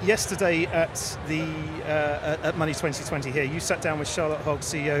 Yesterday at Money 2020 here, you sat down with Charlotte Hogg,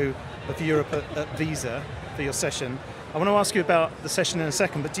 CEO of Europe at Visa for your session. I want to ask you about the session in a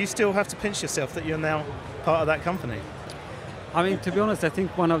second, but do you still have to pinch yourself that you're now part of that company? I mean, to be honest, I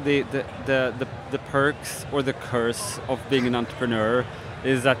think one of the perks or the curse of being an entrepreneur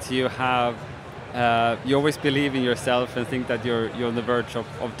is that you have you always believe in yourself and think that you're on the verge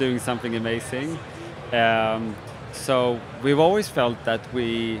of doing something amazing. So we've always felt that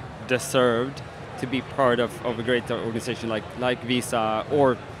we deserved to be part of a greater organization like Visa,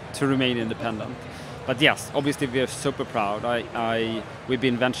 or to remain independent. But yes, obviously we are super proud. We've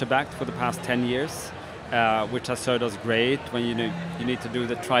been venture backed for the past 10 years. Which has served us great when you need to do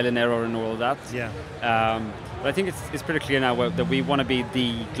the trial and error and all of that. Yeah. But I think it's pretty clear now that we want to be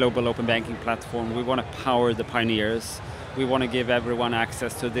the global open banking platform. We want to power the pioneers. We want to give everyone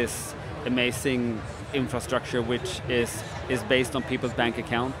access to this amazing infrastructure, which is based on people's bank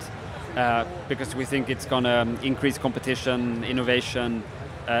account, because we think it's going to increase competition, innovation,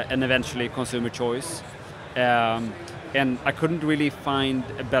 and eventually consumer choice. And I couldn't really find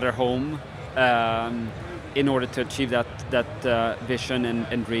a better home in order to achieve that vision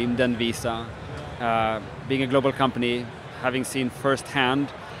and dream than Visa. Being a global company, having seen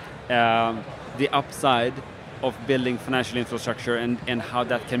firsthand the upside of building financial infrastructure and how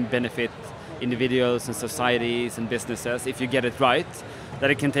that can benefit individuals and societies and businesses if you get it right, that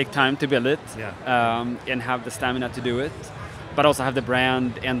it can take time to build it, and have the stamina to do it, but also have the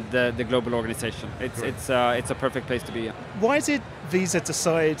brand and the global organization. It's a perfect place to be. Why did Visa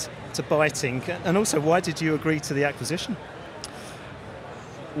decide to buy Tink, and also why did you agree to the acquisition?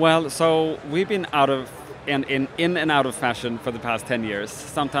 Well, so we've been in and out of fashion for the past 10 years.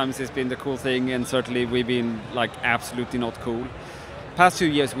 Sometimes it's been the cool thing, and certainly we've been like absolutely not cool. Past 2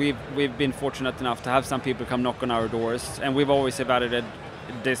 years we've been fortunate enough to have some people come knock on our doors, and we've always evaluated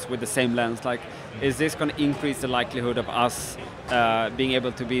this with the same lens, like, is this going to increase the likelihood of us being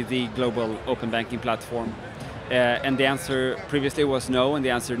able to be the global open banking platform? And the answer previously was no, and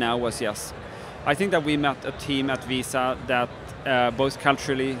the answer now was yes. I think that we met a team at Visa that both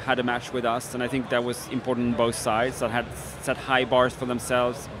culturally had a match with us, and I think that was important on both sides, that had set high bars for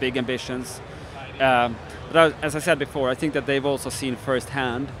themselves, big ambitions. But as I said before, I think that they've also seen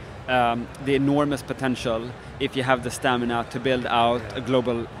firsthand the enormous potential if you have the stamina to build out a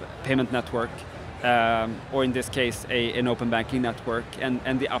global payment network, or in this case an open banking network,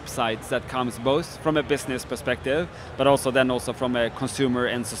 and the upsides that comes both from a business perspective but also from a consumer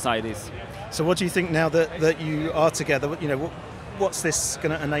and societies. So what do you think now that you are together, what's this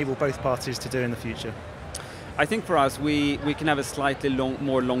going to enable both parties to do in the future? I think for us we can have a slightly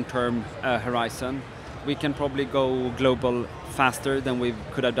more long-term horizon. We can probably go global faster than we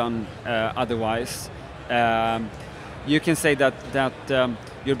could have done otherwise. You can say that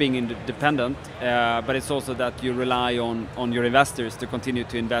you're being independent, but it's also that you rely on your investors to continue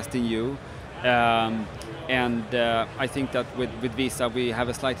to invest in you. And I think that with Visa we have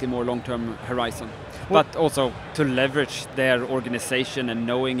a slightly more long-term horizon, but also to leverage their organization and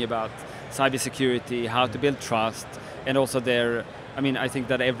knowing about cybersecurity, how to build trust, and also I think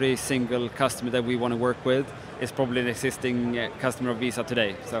that every single customer that we want to work with is probably an existing customer of Visa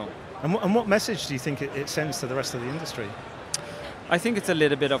today. So. And what message do you think it sends to the rest of the industry? I think it's a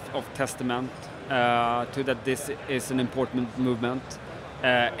little bit of testament to that this is an important movement,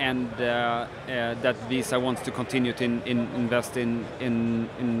 and that Visa wants to continue to invest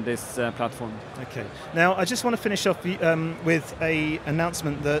in this platform. Okay. Now, I just want to finish off with an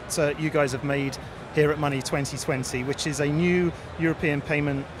announcement that you guys have made here at Money 2020, which is a new European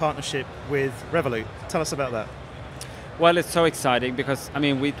payment partnership with Revolut. Tell us about that. Well, it's so exciting because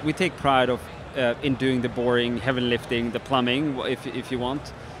we take pride in doing the boring, heavy lifting, the plumbing, if you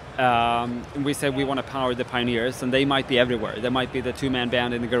want. We say we want to power the pioneers, and they might be everywhere. They might be the two-man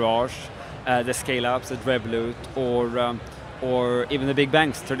band in the garage, the scale-ups at Revolut, or even the big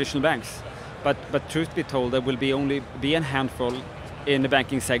banks, traditional banks. But truth be told, there will only be a handful in the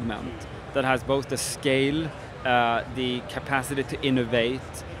banking segment that has both the scale, the capacity to innovate,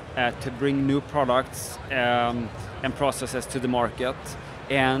 to bring new products and processes to the market,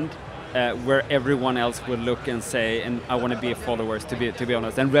 and where everyone else will look and say, and I want to be followers, to be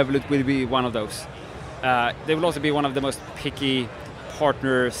honest. And Revolut will be one of those. They will also be one of the most picky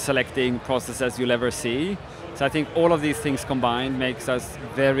partner selecting processes you'll ever see. So I think all of these things combined makes us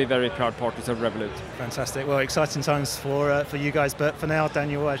very, very proud partners of Revolut. Fantastic. Well, exciting times for you guys. But for now,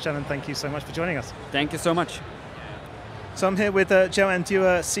 Daniel, Shannon, thank you so much for joining us. Thank you so much. So I'm here with Joanne,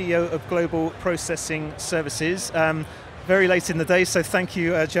 Dewar, CEO of Global Processing Services. Very late in the day, so thank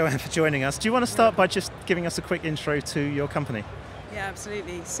you, Joanne, for joining us. Do you want to start by just giving us a quick intro to your company? Yeah,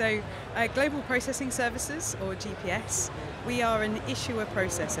 absolutely. So Global Processing Services, or GPS, we are an issuer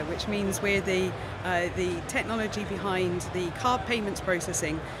processor, which means we're the technology behind the card payments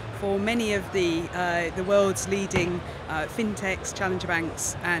processing for many of the world's leading fintechs, challenger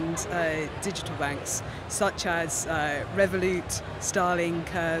banks, and digital banks, such as Revolut, Starling,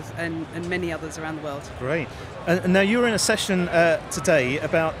 Curve, and many others around the world. Great. And now you're in a session today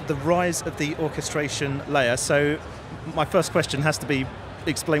about the rise of the orchestration layer. So my first question has to be,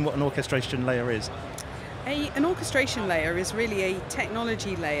 explain what an orchestration layer is. An orchestration layer is really a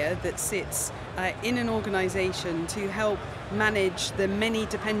technology layer that sits in an organization to help manage the many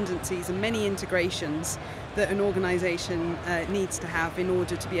dependencies and many integrations that an organization needs to have in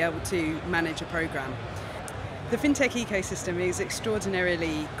order to be able to manage a program. The fintech ecosystem is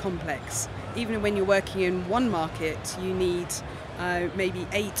extraordinarily complex. Even when you're working in one market, you need maybe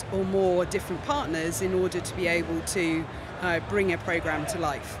 8 or more different partners in order to be able to bring a program to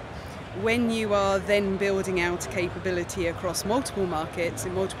life. When you are then building out capability across multiple markets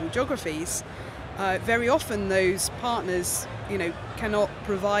in multiple geographies, very often those partners, cannot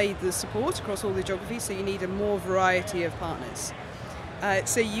provide the support across all the geographies, so you need a more variety of partners.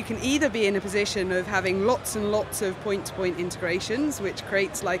 So you can either be in a position of having lots and lots of point-to-point integrations, which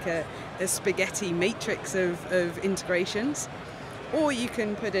creates like a spaghetti matrix of integrations, or you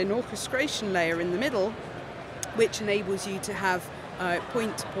can put an orchestration layer in the middle, which enables you to have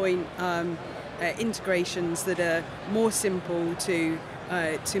point-to-point integrations that are more simple to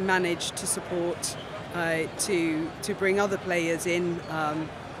manage, to support, to bring other players in,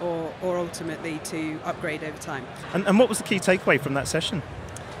 or ultimately to upgrade over time. And what was the key takeaway from that session?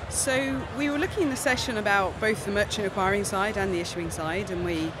 So we were looking in the session about both the merchant acquiring side and the issuing side, and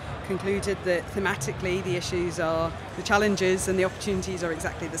we concluded that thematically the challenges and the opportunities are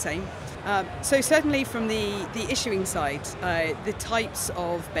exactly the same. So certainly from the issuing side, the types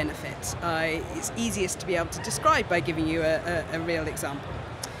of benefit, it's easiest to be able to describe by giving you a real example.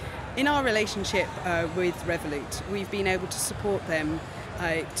 In our relationship with Revolut, we've been able to support them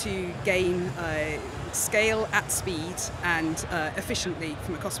to gain scale at speed and efficiently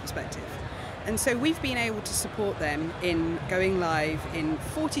from a cost perspective. And so we've been able to support them in going live in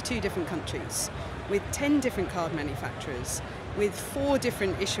 42 different countries with 10 different card manufacturers, with 4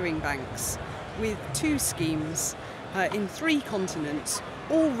 different issuing banks, with 2 schemes in 3 continents,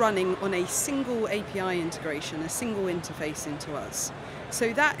 all running on a single API integration, a single interface into us.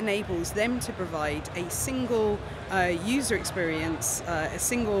 So that enables them to provide a single user experience, a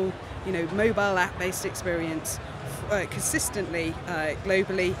single mobile app-based experience consistently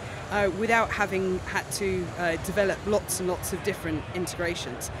globally without having had to develop lots and lots of different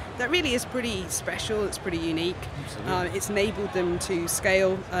integrations. That really is pretty special, it's pretty unique. It's enabled them to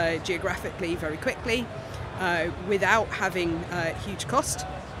scale geographically very quickly without having huge cost.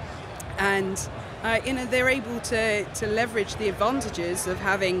 And they're able to leverage the advantages of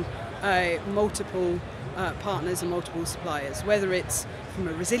having multiple partners and multiple suppliers, whether it's from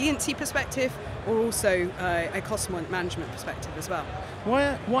a resiliency perspective or also a cost management perspective as well.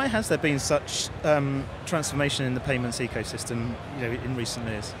 Why has there been such transformation in the payments ecosystem, in recent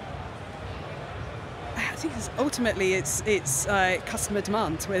years? I think ultimately it's customer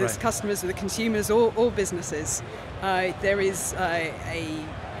demand, whether it's customers or the consumers or businesses. There is a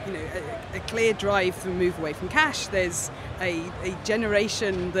clear drive to move away from cash. There's a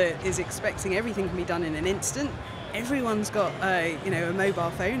generation that is expecting everything can be done in an instant. Everyone's got a mobile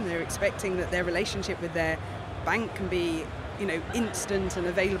phone. They're expecting that their relationship with their bank can be instant and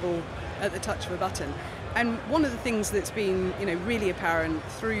available at the touch of a button. And one of the things that's been really apparent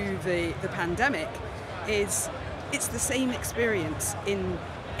through the pandemic is it's the same experience in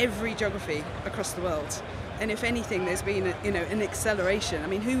every geography across the world. And if anything, there's been an acceleration. I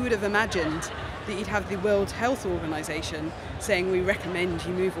mean, who would have imagined that you'd have the World Health Organization saying we recommend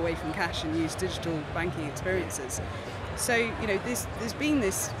you move away from cash and use digital banking experiences? So there's been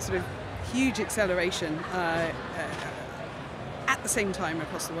this sort of huge acceleration at the same time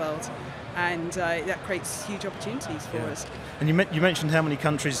across the world, and that creates huge opportunities for us. And you mentioned how many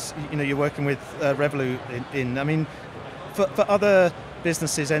countries you're working with Revolut in. I mean, for other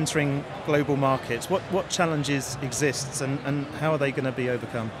businesses entering global markets, what challenges exist, and how are they going to be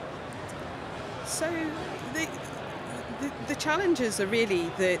overcome? So the challenges are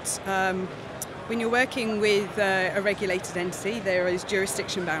really that when you're working with a regulated entity, there is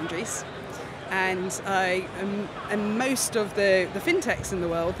jurisdiction boundaries, and most of the fintechs in the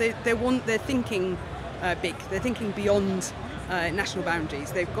world, they're thinking big. They're thinking beyond national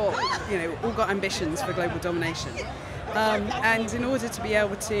boundaries. They've got all got ambitions for global domination, and in order to be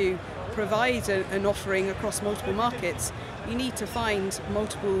able to provide an offering across multiple markets, you need to find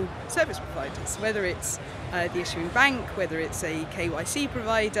multiple service providers, whether it's the issuing bank, whether it's a KYC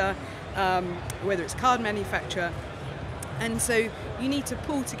provider, whether it's card manufacturer. And so you need to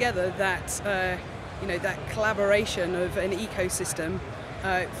pull together that, that collaboration of an ecosystem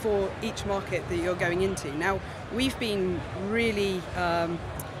for each market that you're going into. Now, we've been really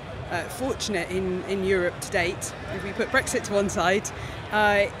fortunate in Europe to date, if we put Brexit to one side,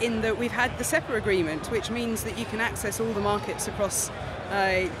 in that we've had the SEPA agreement, which means that you can access all the markets across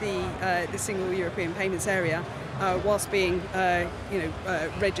the single European payments area, whilst being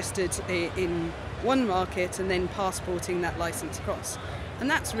registered in one market and then passporting that license across. And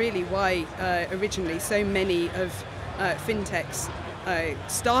that's really why originally so many of fintechs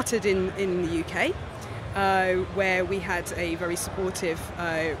started in the UK, where we had a very supportive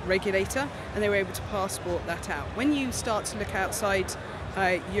regulator, and they were able to passport that out. When you start to look outside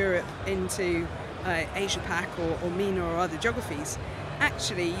Europe into Asia Pac or MENA or other geographies,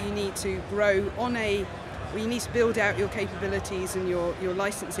 actually you need to grow you need to build out your capabilities and your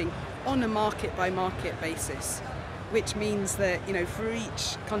licensing on a market by market basis, which means that for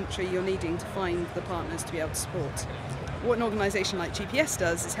each country you're needing to find the partners to be able to support. What an organisation like GPS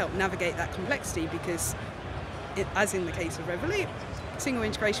does is help navigate that complexity, because as in the case of Revolut, single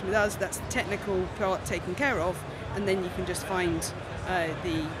integration with us, that's the technical part taken care of, and then you can just find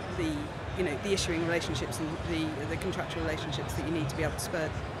the issuing relationships and the contractual relationships that you need to be able to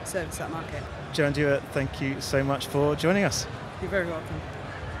service that market. Joanne, Dewar, thank you so much for joining us. You're very welcome.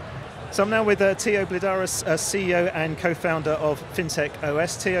 So I'm now with Theo Blidarus, CEO and co-founder of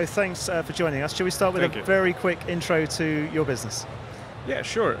FintechOS. Theo, thanks for joining us. Shall we start with a very quick intro to your business? Yeah,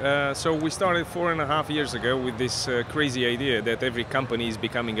 sure. So we started 4.5 years ago with this crazy idea that every company is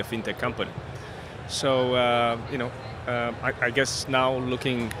becoming a fintech company. So, I guess now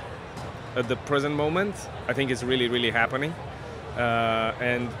looking at the present moment, I think it's really, really happening.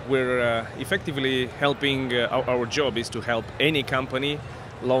 And we're effectively helping, our job is to help any company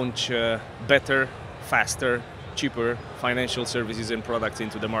launch better, faster, cheaper financial services and products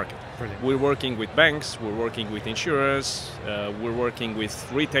into the market. Brilliant. We're working with banks, we're working with insurers, we're working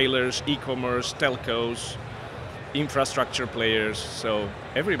with retailers, e-commerce, telcos, infrastructure players. So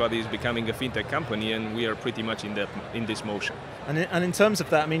everybody is becoming a fintech company, and we are pretty much in this motion. And in terms of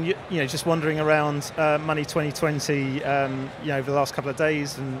that, I mean, just wandering around Money 2020, over the last couple of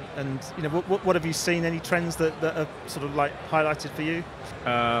days, and what have you seen? Any trends that are sort of like highlighted for you?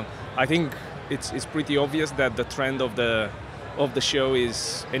 I think it's pretty obvious that the trend of the show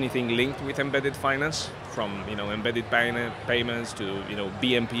is anything linked with embedded finance, from embedded payments to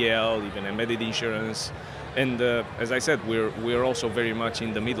BNPL, even embedded insurance. And as I said, we're also very much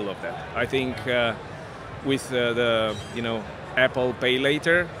in the middle of that. I think with the Apple Pay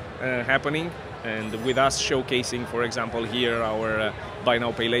Later happening, and with us showcasing, for example, here our Buy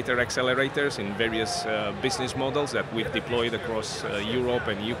Now Pay Later accelerators in various business models that we've deployed across Europe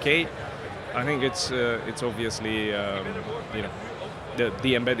and UK, I think it's obviously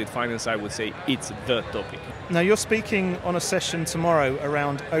the embedded finance. I would say it's the topic. Now you're speaking on a session tomorrow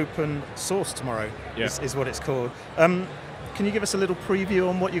around open source tomorrow, is what it's called. Can you give us a little preview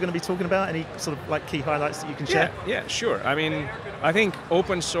on what you're going to be talking about? Any sort of like key highlights that you can share? Yeah, sure. I mean, I think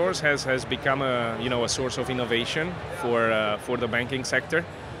open source has become a source of innovation for the banking sector.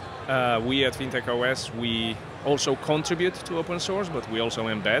 We at FintechOS, we also contribute to open source, but we also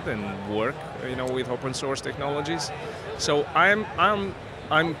embed and work with open source technologies. So I'm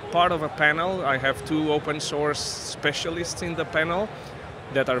part of a panel. I have 2 open source specialists in the panel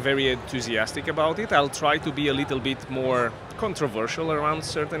that are very enthusiastic about it. I'll try to be a little bit more controversial around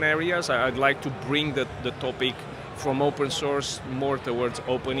certain areas. I'd like to bring the topic from open source more towards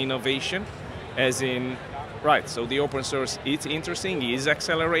open innovation, as in, right, so the open source, it's interesting, is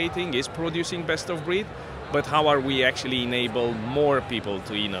accelerating, is producing best of breed, but how are we actually enable more people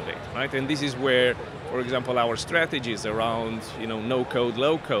to innovate, right? And this is where, for example, our strategies around no code,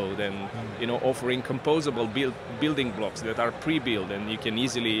 low code, and offering composable building blocks that are pre-built and you can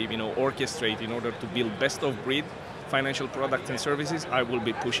easily orchestrate in order to build best of breed financial products and services. I will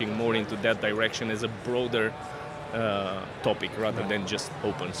be pushing more into that direction as a broader topic rather than just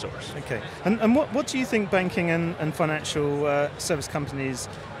open source. Okay, and what do you think banking and financial service companies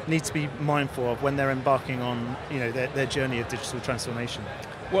need to be mindful of when they're embarking on their journey of digital transformation?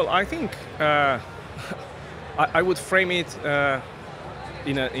 Well, I think I would frame it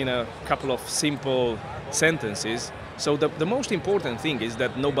in a couple of simple sentences. So the most important thing is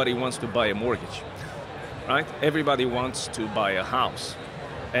that nobody wants to buy a mortgage, right? Everybody wants to buy a house.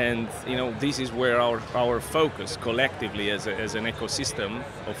 And this is where our focus collectively as an ecosystem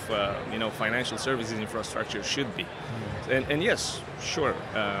of financial services infrastructure should be. And yes, sure,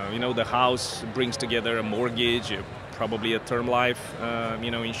 the house brings together a mortgage, probably a term life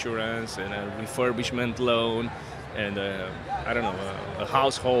insurance, and a refurbishment loan, and a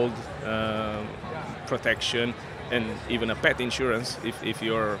household protection, and even a pet insurance if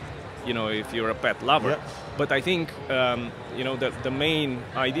you're a pet lover. Yep. But I think the main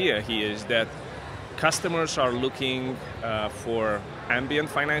idea here is that customers are looking for ambient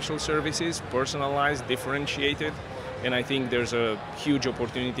financial services, personalized, differentiated, and I think there's a huge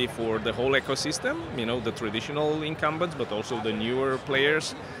opportunity for the whole ecosystem, the traditional incumbents, but also the newer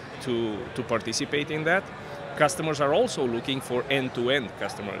players to participate in that. Customers are also looking for end-to-end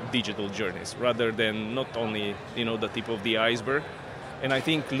customer digital journeys, rather than not only the tip of the iceberg. And I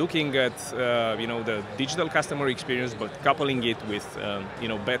think looking at the digital customer experience, but coupling it with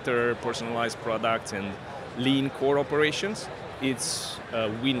better personalized products and lean core operations, it's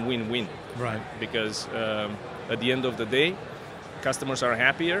a win-win-win. Right. Because at the end of the day, customers are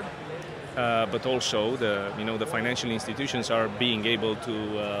happier, but also the financial institutions are being able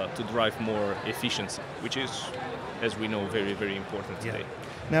to drive more efficiency, which is, as we know, very, very important today.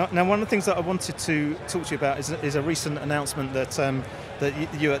 Now, one of the things that I wanted to talk to you about is a recent announcement that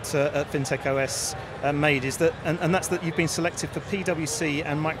you at FintechOS made, is that, and that's that you've been selected for PwC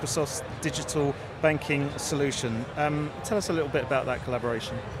and Microsoft's digital banking solution. Tell us a little bit about that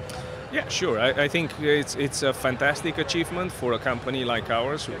collaboration. Yeah, sure. I think it's a fantastic achievement for a company like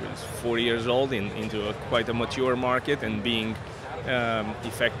ours, who is 4 years old into quite a mature market, and being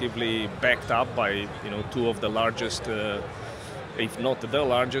effectively backed up by two of the largest, if not the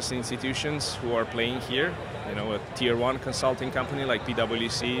largest institutions who are playing here. A tier 1 consulting company like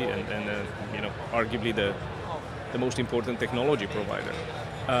PwC, and arguably the most important technology provider.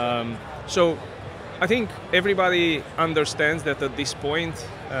 So I think everybody understands that at this point,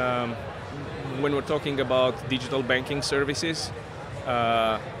 when we're talking about digital banking services,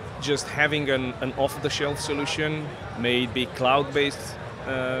 just having an off-the-shelf solution, maybe cloud-based,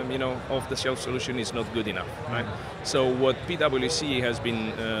 off-the-shelf solution is not good enough, right? So what PwC has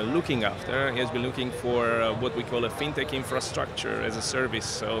been looking after, has been looking for what we call a fintech infrastructure as a service.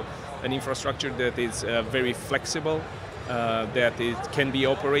 So an infrastructure that is very flexible, that it can be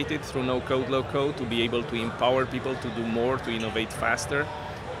operated through no-code, low-code, to be able to empower people to do more, to innovate faster.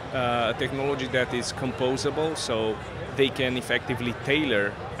 A technology that is composable, so they can effectively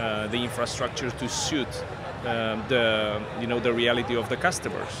tailor the infrastructure to suit the reality of the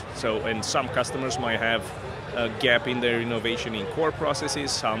customers. So, and some customers might have a gap in their innovation in core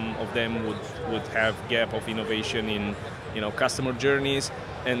processes. Some of them would have gap of innovation in customer journeys.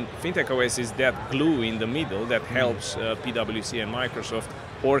 And FintechOS is that glue in the middle that helps PwC and Microsoft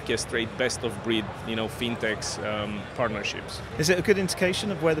orchestrate best of breed, fintechs partnerships. Is it a good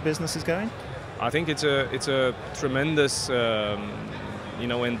indication of where the business is going? I think it's a tremendous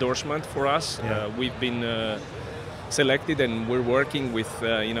endorsement for us. Yeah. We've been selected, and we're working with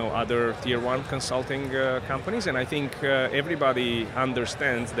other tier 1 consulting companies, and I think everybody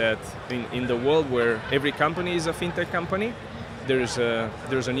understands that in the world where every company is a fintech company, there's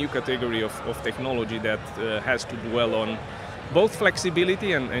a new category of technology that has to dwell on both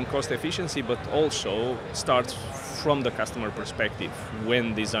flexibility and cost efficiency, but also starts from the customer perspective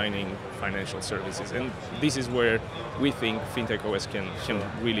when designing financial services. And this is where we think FintechOS can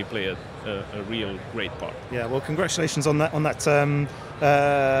really play a real great part. Yeah, well, congratulations on that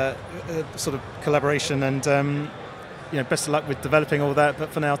sort of collaboration, and best of luck with developing all that. But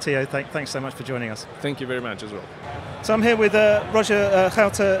for now, Theo, thanks so much for joining us. Thank you very much as well. So I'm here with Rogier,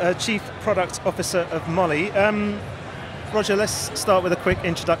 Schoute, Chief Product Officer of Mollie. Rogier, let's start with a quick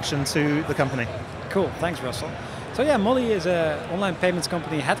introduction to the company. Cool, thanks Russell. So yeah, Mollie is an online payments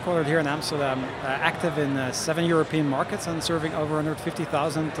company headquartered here in Amsterdam, active in 7 European markets and serving over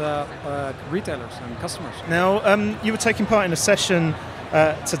 150,000 retailers and customers. Now, you were taking part in a session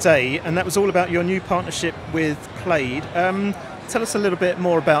today, and that was all about your new partnership with Payd. Tell us a little bit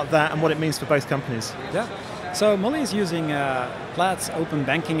more about that and what it means for both companies. Yeah. So Mollie is using Plaid's open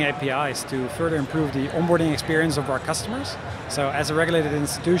banking APIs to further improve the onboarding experience of our customers. So as a regulated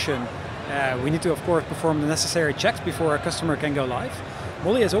institution, we need to, of course, perform the necessary checks before a customer can go live.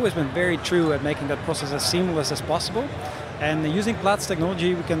 Mollie has always been very true at making that process as seamless as possible. And using Plaid's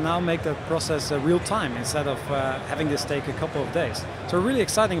technology, we can now make that process real time instead of having this take a couple of days. So we're really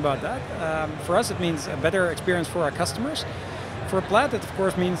excited about that. For us, it means a better experience for our customers. For Plaid, it of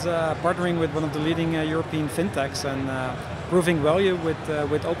course means partnering with one of the leading European fintechs and proving value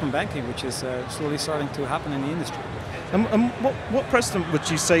with open banking, which is slowly starting to happen in the industry. And what precedent would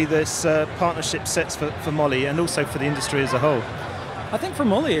you say this partnership sets for Mollie and also for the industry as a whole? I think for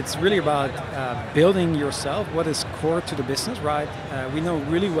Mollie, it's really about building yourself what is core to the business, right? We know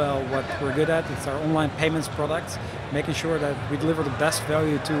really well what we're good at. It's our online payments products, making sure that we deliver the best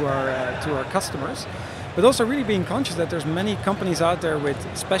value to our customers. But also really being conscious that there's many companies out there with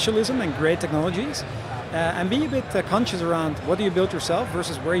specialism and great technologies, and be a bit conscious around what do you build yourself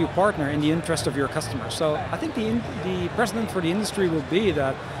versus where you partner in the interest of your customers. So I think the precedent for the industry will be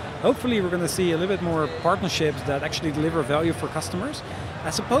that hopefully we're going to see a little bit more partnerships that actually deliver value for customers,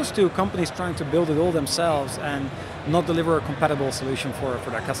 as opposed to companies trying to build it all themselves and not deliver a compatible solution for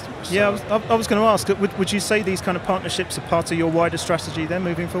their customers. Yeah, so I was going to ask, would you say these kind of partnerships are part of your wider strategy then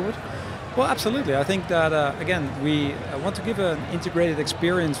moving forward? Well, absolutely. I think that, again, we want to give an integrated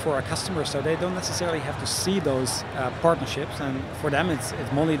experience for our customers so they don't necessarily have to see those partnerships. And for them, it's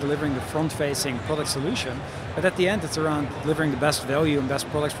Mollie delivering the front-facing product solution. But at the end, it's around delivering the best value and best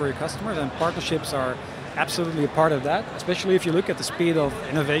products for your customers. And partnerships are absolutely a part of that, especially if you look at the speed of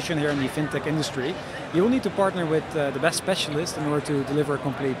innovation here in the fintech industry. You will need to partner with the best specialists in order to deliver a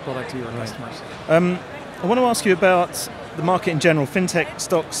complete product to your customers. I want to ask you about the market in general. Fintech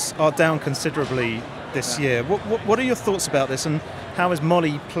stocks are down considerably this year. What are your thoughts about this, and how is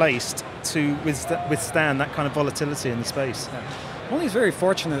Mollie placed to withstand that kind of volatility in the space? Mollie is very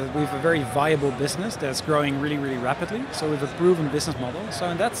fortunate that we have a very viable business that's growing really, really rapidly. So we have a proven business model. So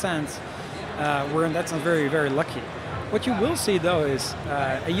in that sense, we're in that sense very, very lucky. What you will see though is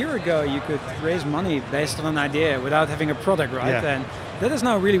a year ago you could raise money based on an idea without having a product, right? Yeah. And that is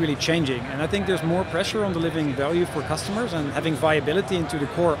now really, really changing. And I think there's more pressure on delivering value for customers and having viability into the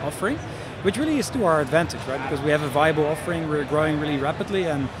core offering, which really is to our advantage, right? Because we have a viable offering, we're growing really rapidly,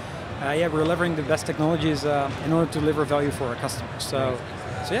 and we're leveraging the best technologies in order to deliver value for our customers. So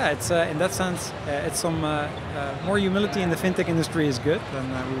yeah, it's in that sense, it's some more humility in the fintech industry is good,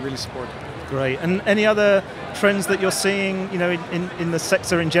 and we really support it. Great. And any other trends that you're seeing, in the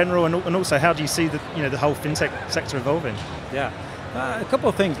sector in general, and also how do you see the whole fintech sector evolving? Yeah. A couple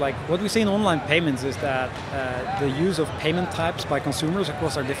of things, like what we see in online payments is that the use of payment types by consumers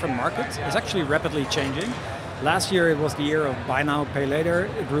across our different markets is actually rapidly changing. Last year it was the year of buy now, pay later.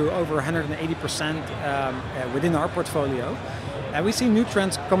 It grew over 180% within our portfolio. And we see new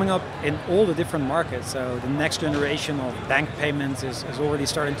trends coming up in all the different markets. So the next generation of bank payments is already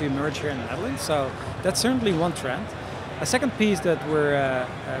starting to emerge here in the Netherlands. So that's certainly one trend. A second piece that we're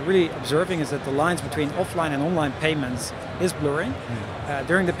really observing is that the lines between offline and online payments is blurring.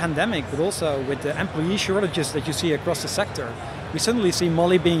 During the pandemic, but also with the employee shortages that you see across the sector, we suddenly see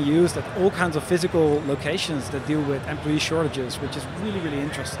Mollie being used at all kinds of physical locations that deal with employee shortages, which is really, really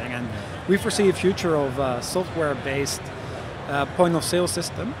interesting. And we foresee a future of software-based point of sale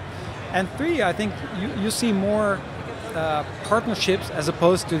system. And three, I think you see more partnerships as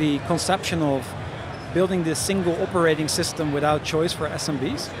opposed to the conception of building this single operating system without choice for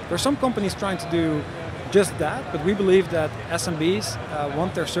SMBs. There are some companies trying to do just that, but we believe that SMBs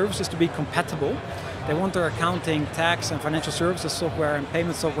want their services to be compatible. They want their accounting, tax, and financial services software and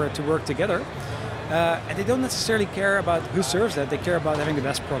payment software to work together. And they don't necessarily care about who serves that, they care about having the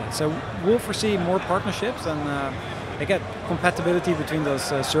best product. So we'll foresee more partnerships and again, compatibility between those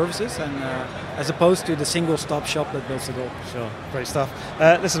services, and as opposed to the single-stop shop that builds it all. Sure, great stuff.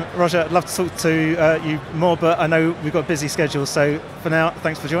 Listen, Rogier, I'd love to talk to you more, but I know we've got a busy schedule, so for now,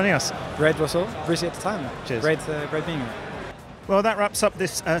 thanks for joining us. Great, Russell. Appreciate the time. Cheers. Great being here. Well, that wraps up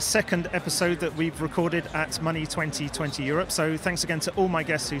this second episode that we've recorded at Money20 Europe. So thanks again to all my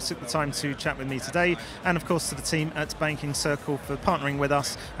guests who took the time to chat with me today, and of course to the team at Banking Circle for partnering with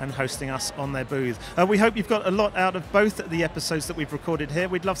us and hosting us on their booth. We hope you've got a lot out of both the episodes that we've recorded here.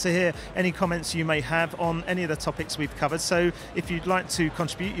 We'd love to hear any comments you may have on any of the topics we've covered. So if you'd like to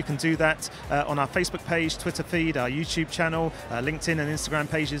contribute, you can do that on our Facebook page, Twitter feed, our YouTube channel, LinkedIn and Instagram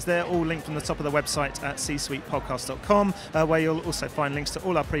pages. They're all linked from the top of the website at csuitepodcast.com, where you'll also find links to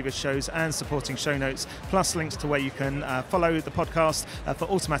all our previous shows and supporting show notes, plus links to where you can follow the podcast for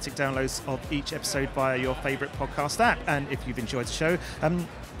automatic downloads of each episode via your favourite podcast app. And if you've enjoyed the show,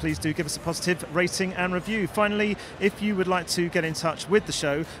 please do give us a positive rating and review. Finally, if you would like to get in touch with the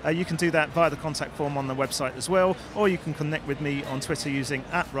show, you can do that via the contact form on the website as well, or you can connect with me on Twitter using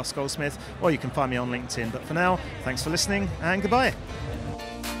 @RossGoldsmith, or you can find me on LinkedIn. But for now, thanks for listening and goodbye.